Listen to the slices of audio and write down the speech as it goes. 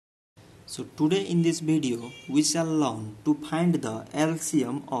So today in this video we shall learn to find the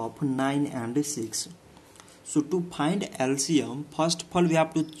LCM of 9 and 6. So to find LCM, first of all we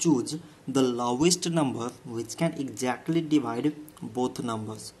have to choose the lowest number which can exactly divide both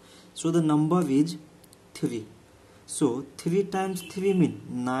numbers. So the number is 3. So 3 times 3 mean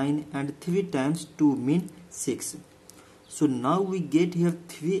 9 and 3 times 2 mean 6. So now we get here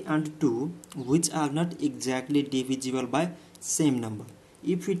 3 and 2 which are not exactly divisible by same number.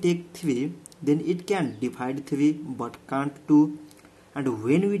 If we take 3, then it can divide 3 but can't 2, and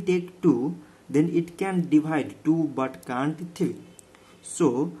when we take 2, then it can divide 2 but can't 3.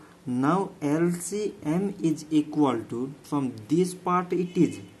 So now LCM is equal to, from this part it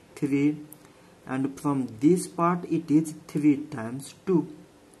is 3 and from this part it is 3 times 2.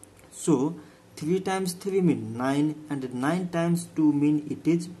 So 3 times 3 mean 9 and 9 times 2 mean it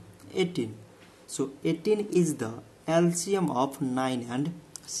is 18. So 18 is the LCM of 9 and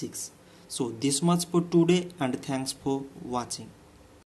 6. So this much for today and thanks for watching.